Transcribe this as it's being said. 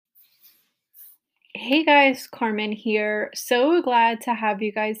Hey guys, Carmen here. So glad to have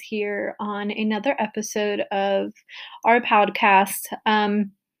you guys here on another episode of our podcast.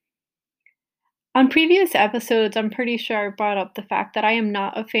 On previous episodes, I'm pretty sure I brought up the fact that I am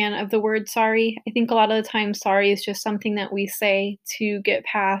not a fan of the word sorry. I think a lot of the time, sorry is just something that we say to get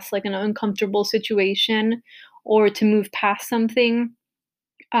past like an uncomfortable situation or to move past something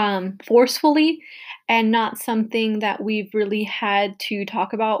forcefully and not something that we've really had to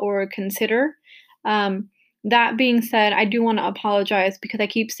talk about or consider. Um, that being said, I do want to apologize because I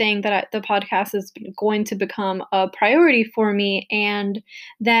keep saying that the podcast is going to become a priority for me, and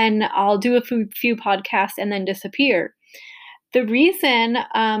then I'll do a few podcasts and then disappear. The reason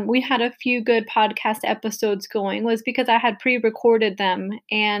we had a few good podcast episodes going was because I had pre recorded them.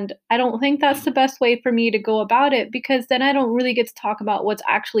 And I don't think that's the best way for me to go about it because then I don't really get to talk about what's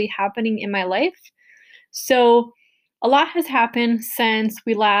actually happening in my life. So, a lot has happened since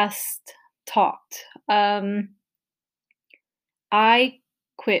we last talked. I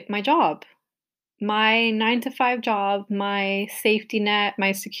quit my job, my 9 to 5 job, my safety net,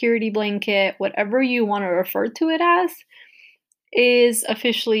 my security blanket, whatever you want to refer to it as is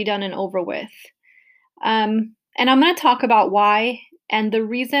officially done and over with. And I'm going to talk about why. And the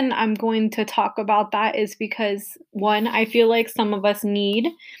reason I'm going to talk about that is because, one, I feel like some of us need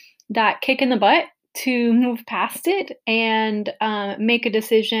that kick in the butt to move past it and make a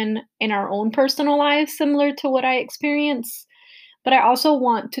decision in our own personal lives similar to what I experienced. But I also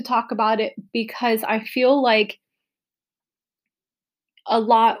want to talk about it because I feel like a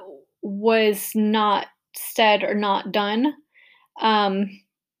lot was not said or not done. Um,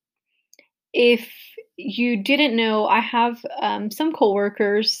 If you didn't know, I have some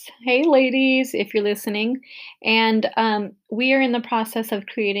coworkers. Hey, ladies, if you're listening, and we are in the process of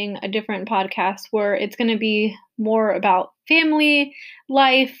creating a different podcast where it's going to be more about family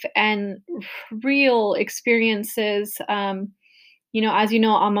life and real experiences. As you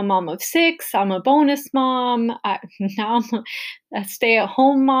know, I'm a mom of six. I'm a bonus mom. Now I'm a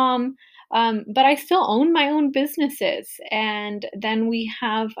stay-at-home mom. But I still own my own businesses. And then we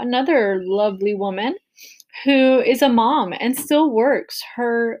have another lovely woman who is a mom and still works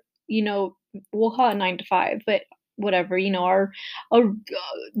her, we'll call it 9 to 5, but whatever, our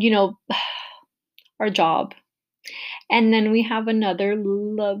you know, our job. And then we have another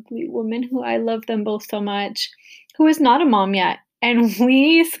lovely woman who I love them both so much, who is not a mom yet. And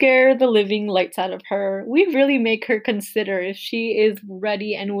we scare the living lights out of her. We really make her consider if she is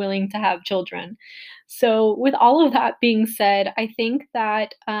ready and willing to have children. So, with all of that being said, I think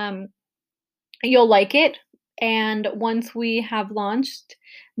that you'll like it. And once we have launched,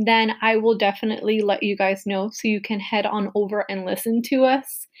 then I will definitely let you guys know so you can head on over and listen to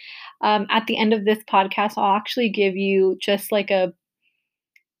us. At the end of this podcast, I'll actually give you just like a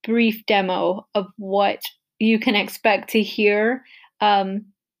brief demo of what you can expect to hear. Um,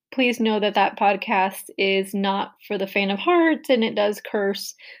 Please know that that podcast is not for the faint of heart and it does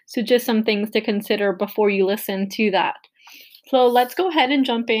curse. So, just some things to consider before you listen to that. So, let's go ahead and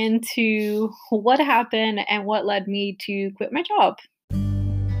jump into what happened and what led me to quit my job.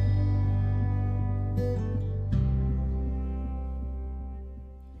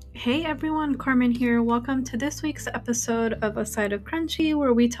 Hey everyone, Carmen here. Welcome to this week's episode of A Side of Crunchy,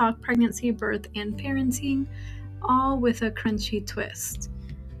 where we talk pregnancy, birth, and parenting, all with a crunchy twist.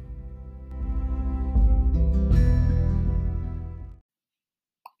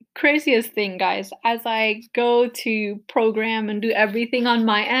 Craziest thing, guys, as I go to program and do everything on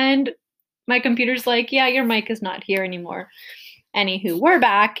my end, my computer's like, yeah, your mic is not here anymore. Anywho, we're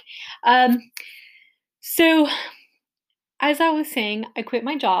back. So as I was saying, I quit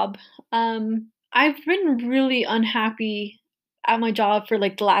my job. I've been really unhappy at my job for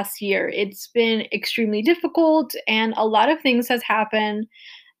like the last year. It's been extremely difficult, and a lot of things has happened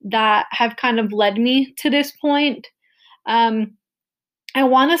that have kind of led me to this point. Um, I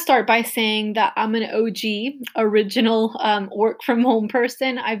want to start by saying that I'm an OG, original work from home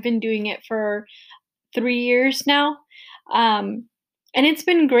person. I've been doing it for 3 years now. Um, and it's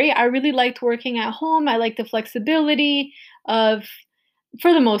been great. I really liked working at home. I like the flexibility of,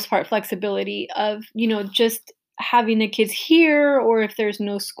 for the most part, flexibility of, just having the kids here, or if there's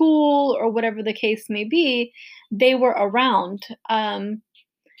no school or whatever the case may be, they were around.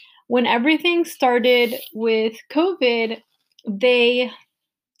 When everything started with COVID, they,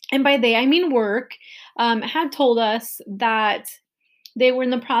 and by they I mean work, had told us that they were in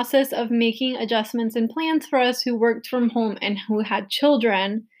the process of making adjustments and plans for us who worked from home and who had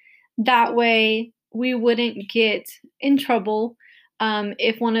children. That way, we wouldn't get in trouble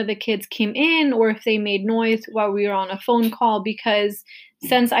if one of the kids came in or if they made noise while we were on a phone call, because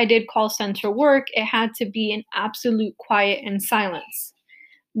since I did call center work, it had to be in absolute quiet and silence.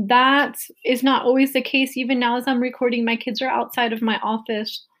 That is not always the case. Even now, as I'm recording, my kids are outside of my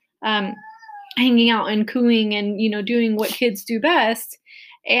office, um, hanging out and cooing and, doing what kids do best.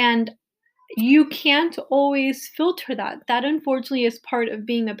 And you can't always filter that. That unfortunately is part of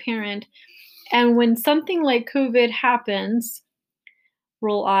being a parent. And when something like COVID happens,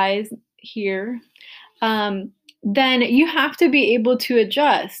 roll eyes here, then you have to be able to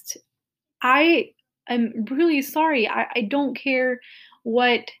adjust. I am really sorry. I don't care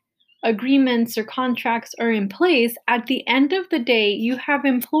what agreements or contracts are in place. At the end of the day, you have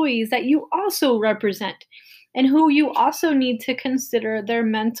employees that you also represent and who you also need to consider their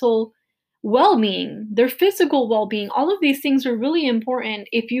mental well being, their physical well being. All of these things are really important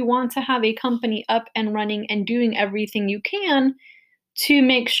if you want to have a company up and running and doing everything you can to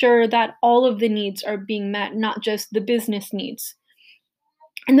make sure that all of the needs are being met, not just the business needs.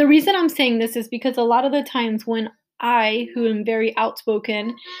 And the reason I'm saying this is because a lot of the times when I, who am very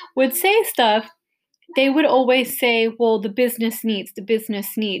outspoken, would say stuff, they would always say, well, the business needs, the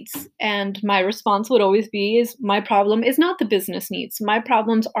business needs. And my response would always be, is my problem is not the business needs. My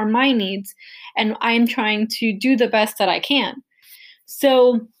problems are my needs. And I am trying to do the best that I can.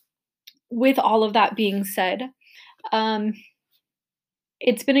 So with all of that being said, um,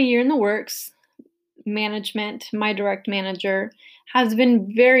 it's been a year in the works. Management, my direct manager, has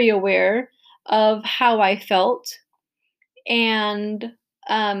been very aware of how I felt and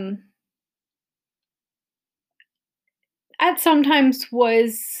at sometimes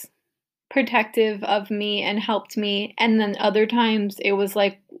was protective of me and helped me. And then other times it was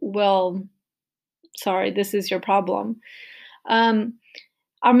like, well, sorry, this is your problem. Um,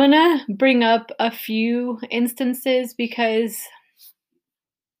 I'm gonna bring up a few instances because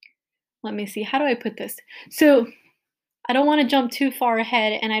let me see, how do I put this? So I don't want to jump too far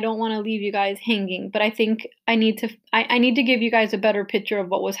ahead and I don't want to leave you guys hanging, but I think I need to give you guys a better picture of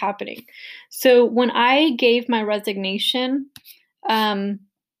what was happening. So when I gave my resignation, um,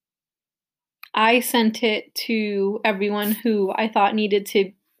 I sent it to everyone who I thought needed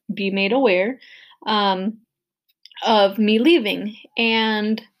to be made aware um, of me leaving.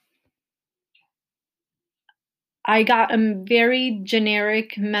 And I got a very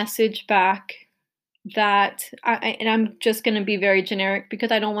generic message back that and I'm just going to be very generic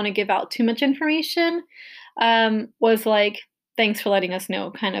because I don't want to give out too much information, was like, thanks for letting us know,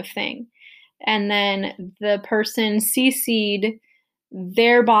 kind of thing. And then the person CC'd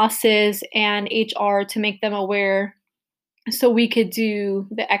their bosses and HR to make them aware so we could do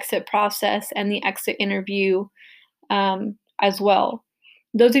the exit process and the exit interview as well.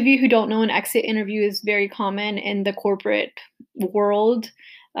 Those of you who don't know, an exit interview is very common in the corporate world,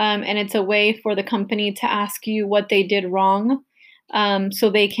 and it's a way for the company to ask you what they did wrong so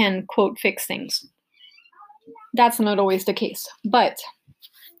they can, quote, fix things. That's not always the case, but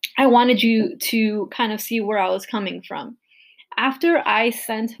I wanted you to kind of see where I was coming from. After I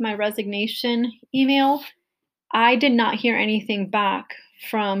sent my resignation email, I did not hear anything back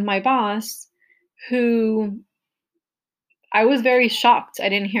from my boss, who I was very shocked I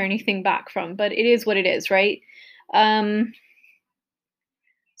didn't hear anything back from, but it is what it is, right? Um,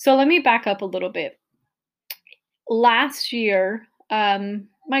 so let me back up a little bit. Last year,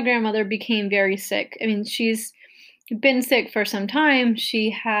 my grandmother became very sick. I mean, she's been sick for some time. She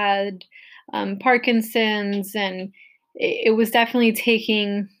had Parkinson's, and it was definitely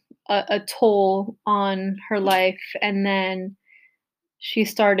taking a toll on her life. And then she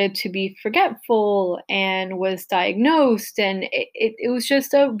started to be forgetful and was diagnosed, and it was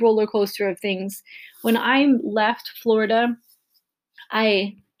just a roller coaster of things. When I left Florida,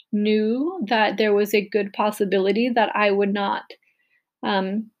 I knew that there was a good possibility that I would not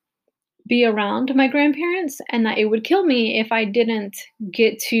um, be around my grandparents and that it would kill me if I didn't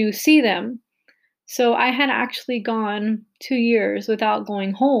get to see them. So I had actually gone 2 years without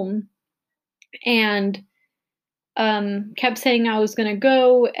going home and kept saying I was gonna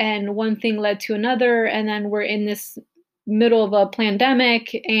go, and one thing led to another, and then we're in this middle of a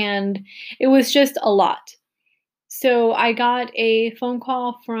pandemic, and it was just a lot. So I got a phone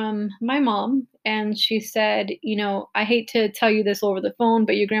call from my mom, and she said, I hate to tell you this over the phone,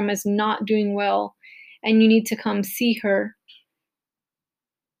 but your grandma's not doing well, and you need to come see her.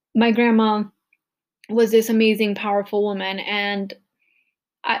 My grandma was this amazing, powerful woman, and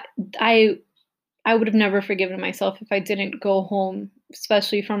I, I I would have never forgiven myself if I didn't go home,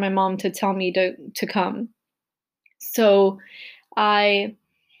 especially for my mom to tell me to come. So I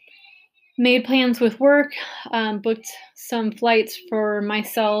made plans with work, booked some flights for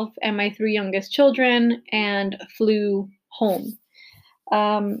myself and my 3 youngest children, and flew home.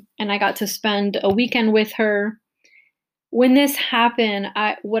 And I got to spend a weekend with her. When this happened,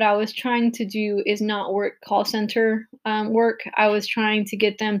 what I was trying to do is not work call center, work. I was trying to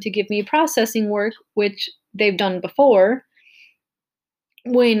get them to give me processing work, which they've done before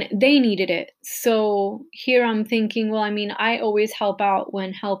when they needed it. So here I'm thinking, well, I mean, I always help out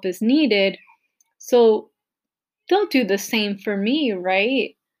when help is needed, so they'll do the same for me,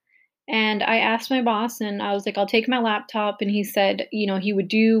 right? And I asked my boss and I was like, I'll take my laptop. And he said, he would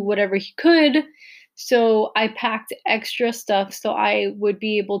do whatever he could. So I packed extra stuff so I would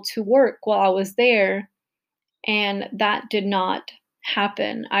be able to work while I was there. And that did not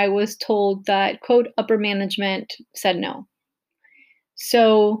happen. I was told that, quote, upper management said no.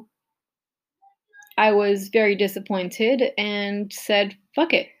 So I was very disappointed and said,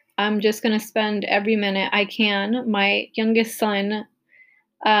 fuck it. I'm just going to spend every minute I can. My youngest son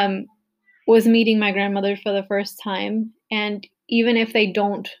um, was meeting my grandmother for the first time. And even if they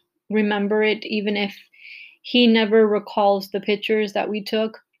don't remember it, even if he never recalls the pictures that we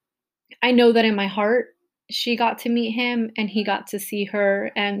took, I know that in my heart, she got to meet him and he got to see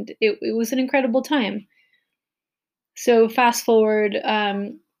her. And it was an incredible time. So fast forward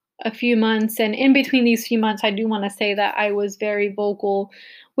a few months, and in between these few months, I do want to say that I was very vocal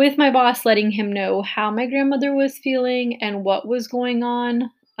with my boss, letting him know how my grandmother was feeling and what was going on.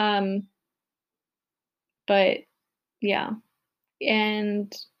 But yeah,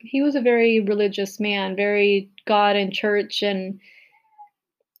 and he was a very religious man, very God and church and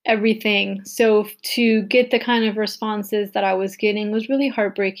everything. So to get the kind of responses that I was getting was really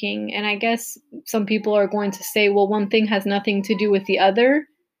heartbreaking. And I guess some people are going to say, well, one thing has nothing to do with the other.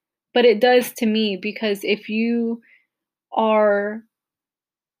 But it does to me, because if you are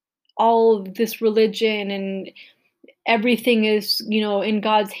all of this religion and everything is, in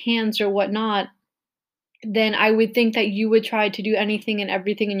God's hands or whatnot, then I would think that you would try to do anything and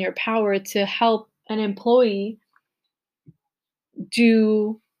everything in your power to help an employee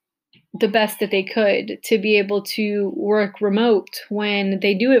do the best that they could to be able to work remote when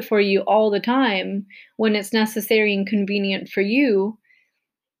they do it for you all the time, when it's necessary and convenient for you.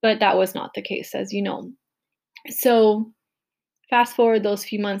 But that was not the case, as you know. So fast forward those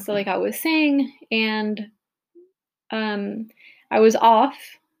few months, like I was saying, and um, I was off,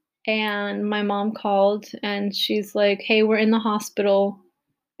 and my mom called, and she's like, "Hey, we're in the hospital.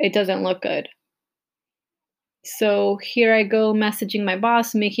 It doesn't look good." So here I go messaging my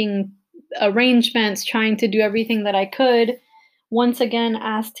boss, making arrangements, trying to do everything that I could. Once again,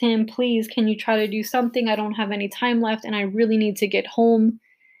 asked him, please, can you try to do something? I don't have any time left and I really need to get home.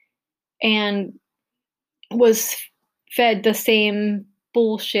 And was fed the same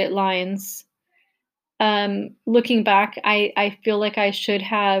bullshit lines. Looking back, I feel like I should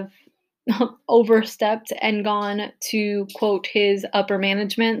have overstepped and gone to quote his upper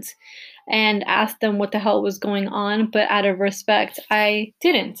management and asked them what the hell was going on, but out of respect, I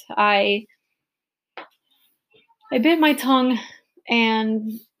didn't. I bit my tongue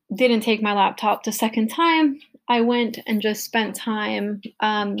and didn't take my laptop the second time. I went and just spent time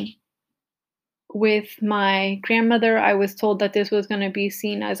with my grandmother. I was told that this was going to be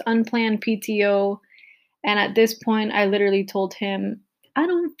seen as unplanned PTO. And at this point, I literally told him, I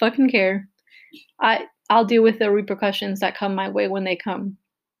don't fucking care. I'll deal with the repercussions that come my way when they come.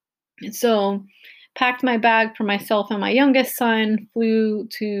 So, packed my bag for myself and my youngest son, flew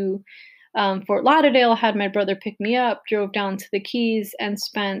to Fort Lauderdale, had my brother pick me up, drove down to the Keys, and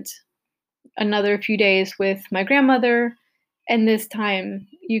spent another few days with my grandmother. And this time,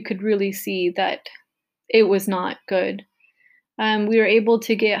 you could really see that it was not good. We were able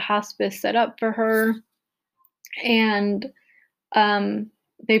to get hospice set up for her, and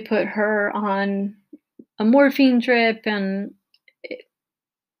they put her on a morphine drip, and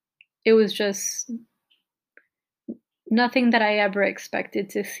it was just nothing that I ever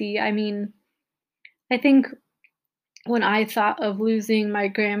expected to see. I mean, I think when I thought of losing my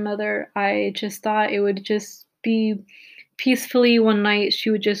grandmother, I just thought it would just be peacefully one night,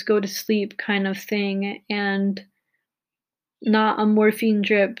 she would just go to sleep kind of thing, and not a morphine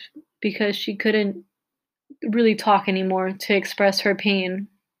drip because she couldn't really talk anymore to express her pain.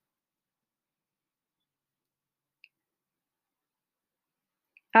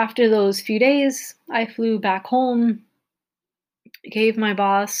 After those few days, I flew back home, gave my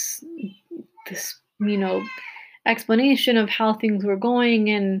boss this, explanation of how things were going,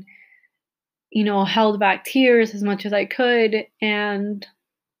 and, held back tears as much as I could and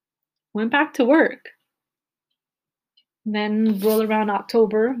went back to work. Then roll around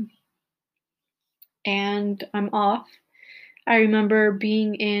October, and I'm off. I remember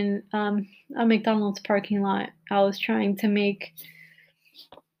being in, a McDonald's parking lot. I was trying to make,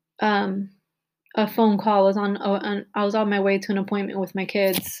 um, a phone call. I was on my way to an appointment with my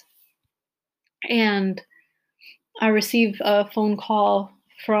kids, and I received a phone call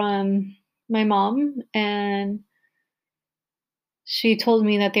from my mom, and she told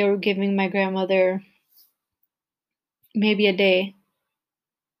me that they were giving my grandmother maybe a day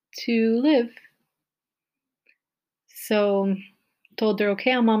to live. So, told her,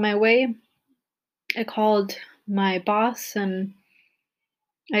 "Okay, I'm on my way." I called my boss and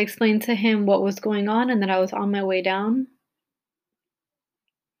I explained to him what was going on and that I was on my way down.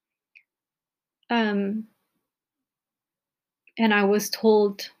 Um, and I was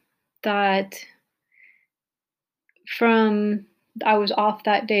told that from I was off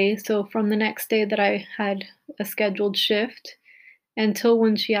that day, so from the next day that I had a scheduled shift until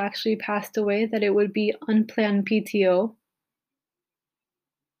when she actually passed away, that it would be unplanned PTO,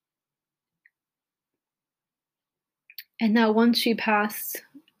 and that once she passed,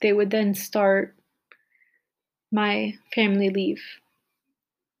 they would then start my family leave.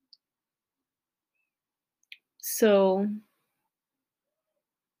 So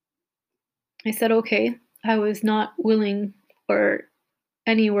I said, "Okay." I was not willing or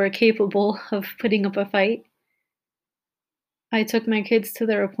anywhere capable of putting up a fight. I took my kids to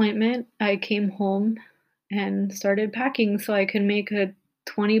their appointment. I came home and started packing so I could make a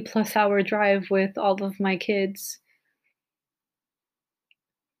 20-plus hour drive with all of my kids.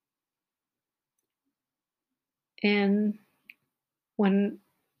 And when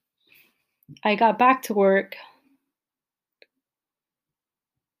I got back to work,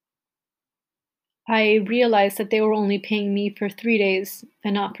 I realized that they were only paying me for 3 days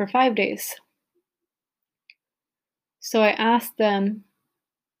and not for 5 days. So I asked my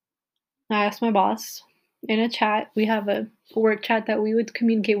boss in a chat. We have a work chat that we would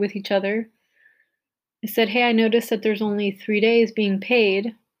communicate with each other. I said, "Hey, I noticed that there's only 3 days being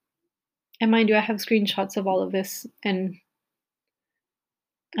paid." And mind you, I have screenshots of all of this, and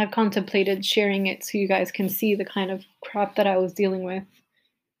I've contemplated sharing it so you guys can see the kind of crap that I was dealing with.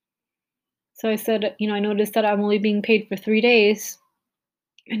 So I said, "I noticed that I'm only being paid for 3 days.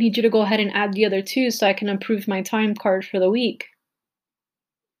 I need you to go ahead and add the other two so I can approve my time card for the week."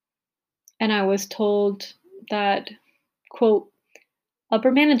 And I was told that, quote,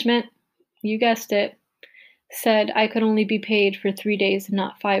 upper management, you guessed it, said I could only be paid for 3 days and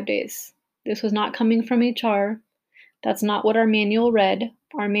not 5 days. This was not coming from HR. That's not what our manual read.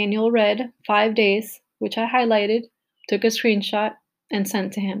 Our manual read 5 days, which I highlighted, took a screenshot, and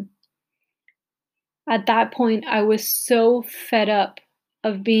sent to him. At that point, I was so fed up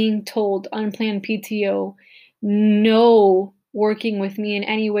of being told unplanned PTO, no working with me in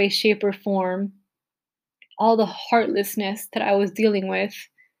any way, shape, or form, all the heartlessness that I was dealing with,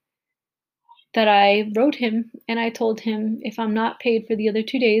 that I wrote him and I told him, if I'm not paid for the other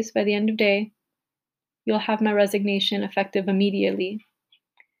 2 days by the end of day, you'll have my resignation effective immediately.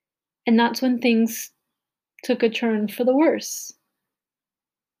 And that's when things took a turn for the worse.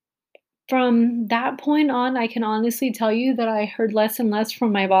 From that point on, I can honestly tell you that I heard less and less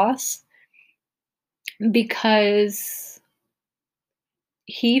from my boss because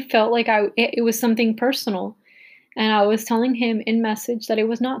he felt like it was something personal, and I was telling him in message that it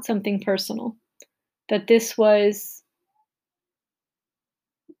was not something personal, that this was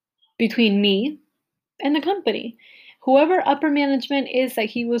between me and the company. Whoever upper management is that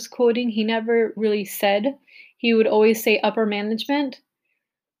he was quoting, he never really said. He would always say upper management.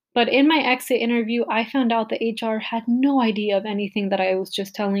 But in my exit interview, I found out that HR had no idea of anything that I was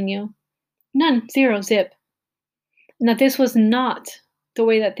just telling you. None, zero, zip. And that this was not the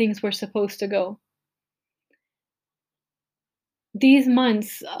way that things were supposed to go. These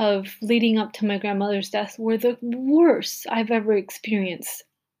months of leading up to my grandmother's death were the worst I've ever experienced,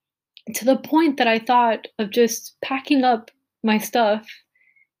 to the point that I thought of just packing up my stuff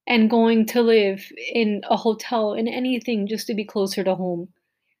and going to live in a hotel, in anything just to be closer to home.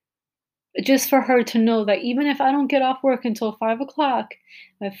 Just for her to know that even if I don't get off work until 5 o'clock,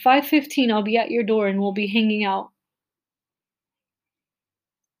 at 5:15 I'll be at your door and we'll be hanging out.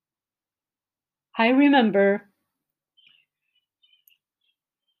 I remember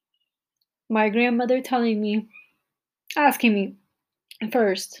my grandmother asking me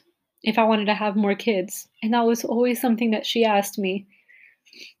first if I wanted to have more kids, and that was always something that she asked me.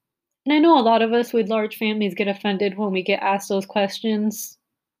 And I know a lot of us with large families get offended when we get asked those questions,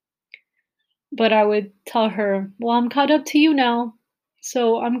 but I would tell her, "Well, I'm caught up to you now,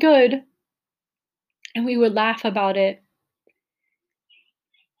 so I'm good." And we would laugh about it.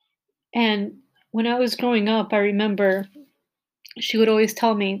 And When I was growing up, I remember she would always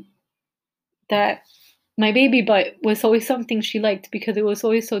tell me that my baby butt was always something she liked because it was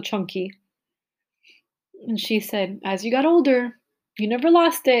always so chunky. And she said, "As you got older, you never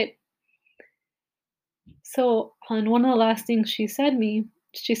lost it." So, on one of the last things she said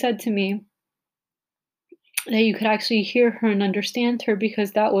to me that you could actually hear her and understand her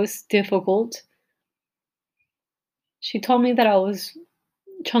because that was difficult. She told me that I was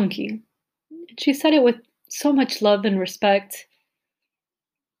chunky. She said it with so much love and respect.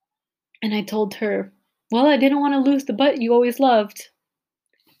 And I told her, "Well, I didn't want to lose the butt you always loved."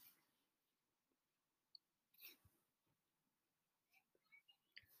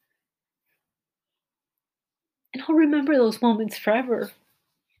 And I'll remember those moments forever.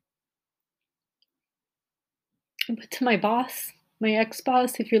 But to my boss, my ex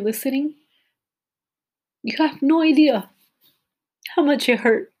boss, if you're listening, you have no idea how much it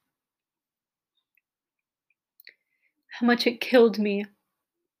hurt, how much it killed me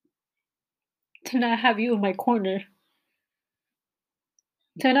to not have you in my corner,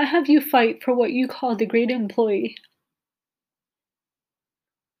 to not have you fight for what you called a great employee.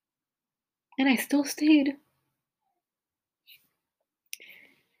 And I still stayed.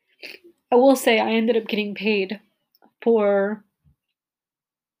 I will say I ended up getting paid for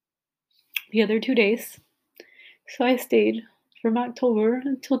the other 2 days. So I stayed from October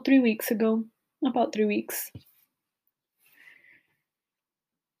until 3 weeks ago, about 3 weeks.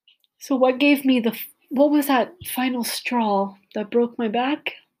 So what was that final straw that broke my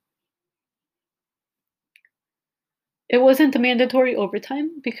back? It wasn't the mandatory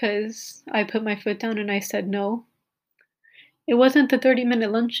overtime because I put my foot down and I said no. It wasn't the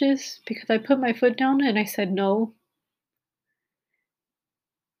 30-minute lunches because I put my foot down and I said no.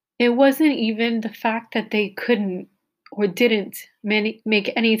 It wasn't even the fact that they couldn't or didn't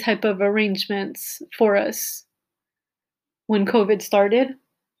make any type of arrangements for us when COVID started.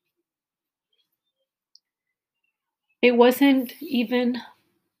 It wasn't even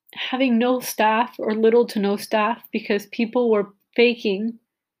having no staff or little to no staff because people were faking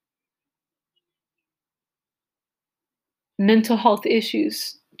mental health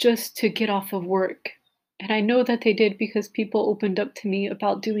issues just to get off of work. And I know that they did because people opened up to me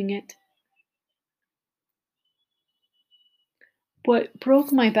about doing it. What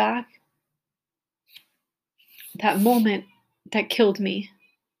broke my back, that moment that killed me,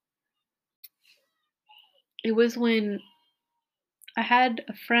 it was when I had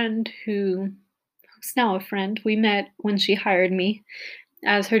a friend who's now a friend, we met when she hired me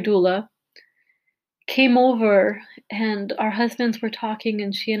as her doula, came over and our husbands were talking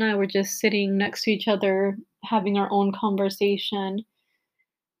and she and I were just sitting next to each other having our own conversation.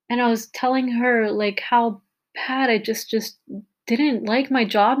 And I was telling her like how bad I just didn't like my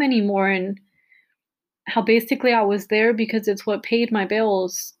job anymore and how basically I was there because it's what paid my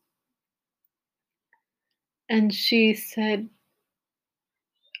bills. And she said,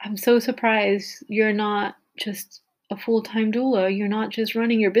 "I'm so surprised you're not just a full-time doula. You're not just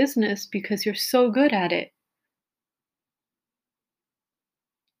running your business because you're so good at it."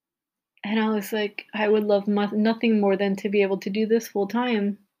 And I was like, "I would love nothing more than to be able to do this full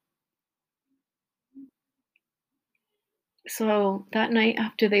time." So that night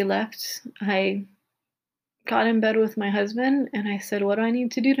after they left, I got in bed with my husband and I said, "What do I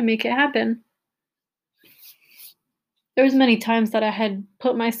need to do to make it happen?" There was many times that I had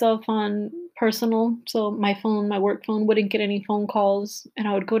put myself on personal, so my work phone wouldn't get any phone calls, and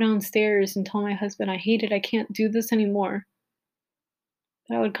I would go downstairs and tell my husband, "I hate it, I can't do this anymore."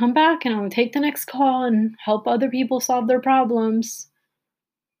 But I would come back and I would take the next call and help other people solve their problems,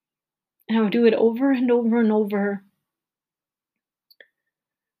 and I would do it over and over and over,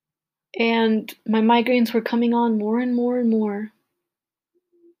 and my migraines were coming on more and more and more,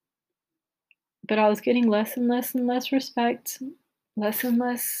 but I was getting less and less and less respect, less and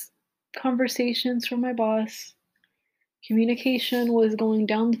less conversations from my boss. Communication was going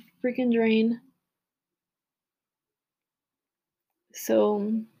down the freaking drain. So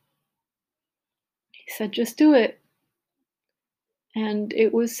he said, "Just do it." And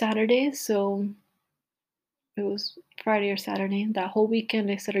it was Saturday, so it was Friday or Saturday. That whole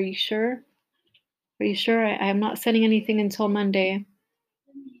weekend, I said, "Are you sure? Are you sure? I'm not sending anything until Monday."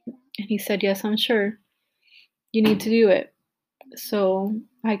 And he said, "Yes, I'm sure. You need to do it." So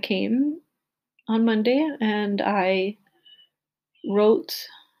I came on Monday and I wrote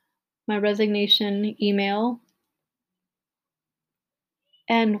my resignation email.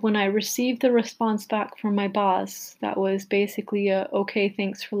 And when I received the response back from my boss, that was basically a "okay,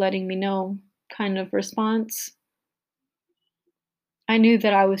 thanks for letting me know" kind of response. I knew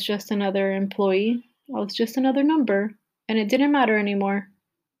that I was just another employee. I was just another number, and it didn't matter anymore.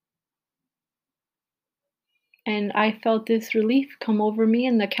 And I felt this relief come over me,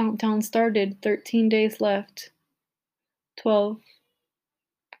 and the countdown started. 13 days left. 12,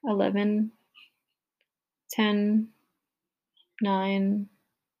 11, 10, 9,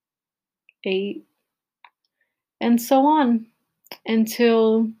 8, and so on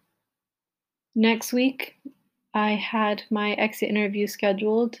until next week. I had my exit interview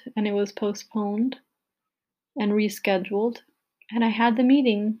scheduled, and it was postponed and rescheduled. And I had the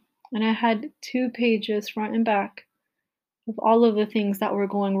meeting, and I had 2 pages front and back of all of the things that were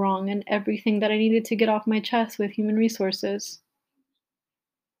going wrong and everything that I needed to get off my chest with human resources.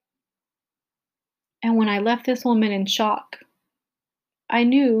 And when I left this woman in shock, I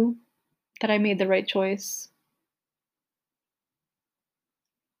knew that I made the right choice.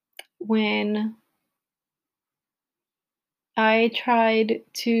 When I tried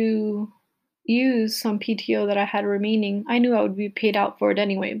to use some PTO that I had remaining, I knew I would be paid out for it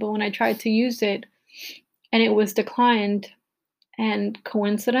anyway, but when I tried to use it and it was declined, and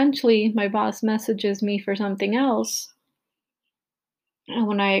coincidentally, my boss messages me for something else, and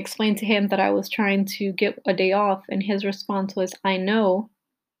when I explained to him that I was trying to get a day off, and his response was, "I know,"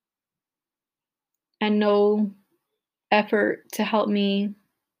 and no effort to help me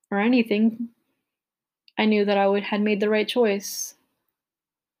or anything, I knew that had made the right choice.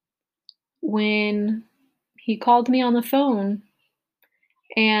 When he called me on the phone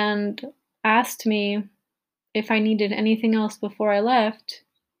and asked me if I needed anything else before I left,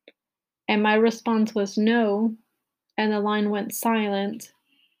 and my response was no, and the line went silent,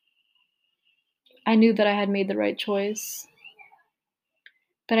 I knew that I had made the right choice.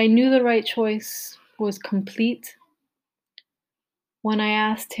 But I knew the right choice was complete when I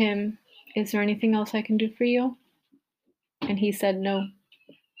asked him, "Is there anything else I can do for you?" And he said no.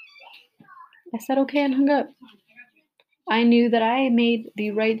 I said, "Okay," and hung up. I knew that I made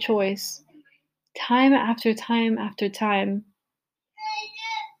the right choice time after time after time.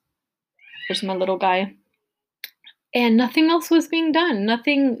 There's my little guy. And nothing else was being done.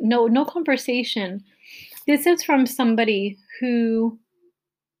 Nothing, no conversation. This is from somebody who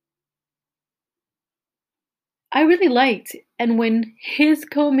I really liked. And when his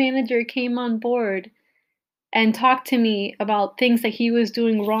co-manager came on board and talked to me about things that he was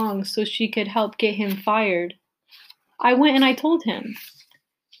doing wrong so she could help get him fired, I went and I told him.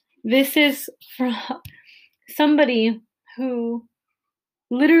 This is from somebody who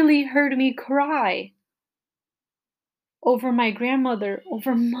literally heard me cry over my grandmother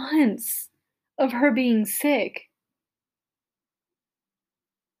over months of her being sick.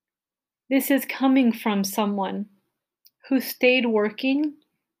 This is coming from someone who stayed working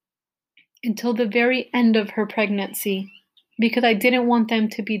until the very end of her pregnancy because I didn't want them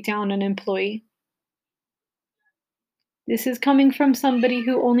to be down an employee. This is coming from somebody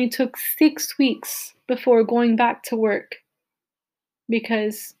who only took 6 weeks before going back to work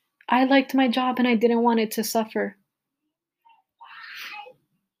because I liked my job and I didn't want it to suffer.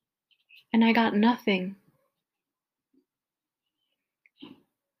 And I got nothing.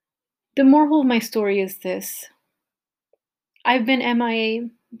 The moral of my story is this: I've been MIA,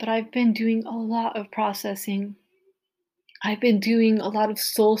 but I've been doing a lot of processing. I've been doing a lot of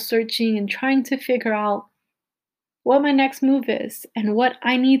soul searching and trying to figure out what my next move is and what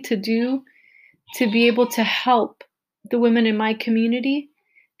I need to do to be able to help the women in my community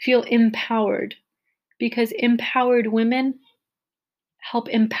feel empowered, because empowered women help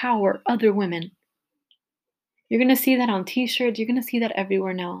empower other women. You're going to see that on t-shirts, you're going to see that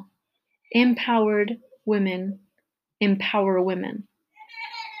everywhere now. Empowered women empower women.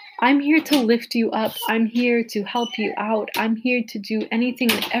 I'm here to lift you up. I'm here to help you out. I'm here to do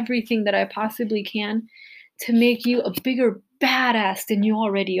anything and everything that I possibly can to make you a bigger badass than you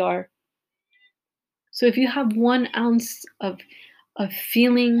already are. So if you have 1 ounce of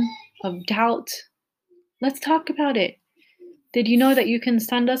feeling, of doubt, let's talk about it. Did you know that you can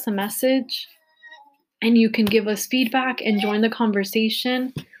send us a message and you can give us feedback and join the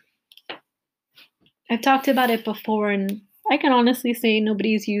conversation? I've talked about it before, and I can honestly say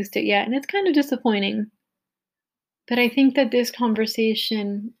nobody's used it yet, and it's kind of disappointing. But I think that this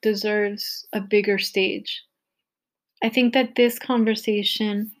conversation deserves a bigger stage. I think that this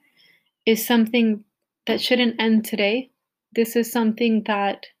conversation is something that shouldn't end today. This is something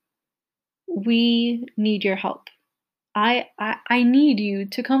that we need your help. I need you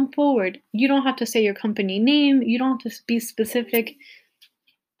to come forward. You don't have to say your company name. You don't have to be specific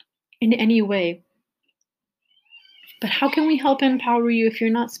in any way. But how can we help empower you if you're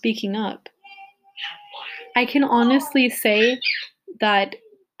not speaking up? I can honestly say that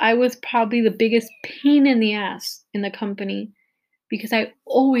I was probably the biggest pain in the ass in the company because I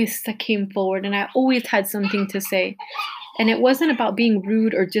always came forward and I always had something to say. And it wasn't about being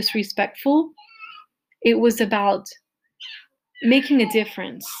rude or disrespectful, it was about making a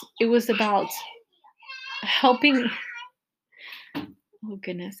difference. It was about helping. Oh,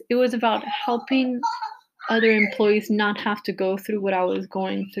 goodness. It was about helping other employees not have to go through what I was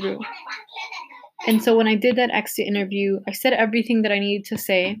going through. And so when I did that exit interview, I said everything that I needed to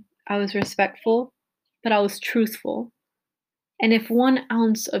say. I was respectful, but I was truthful. And if 1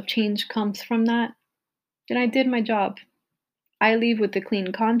 ounce of change comes from that, then I did my job. I leave with a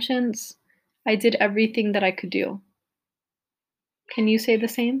clean conscience. I did everything that I could do. Can you say the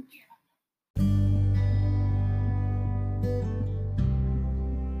same?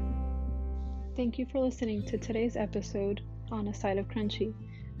 Thank you for listening to today's episode on A Side of Crunchy,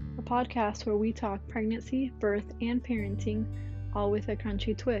 a podcast where we talk pregnancy, birth, and parenting, all with a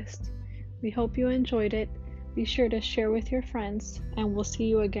crunchy twist. We hope you enjoyed it. Be sure to share with your friends, and we'll see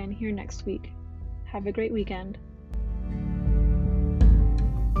you again here next week. Have a great weekend.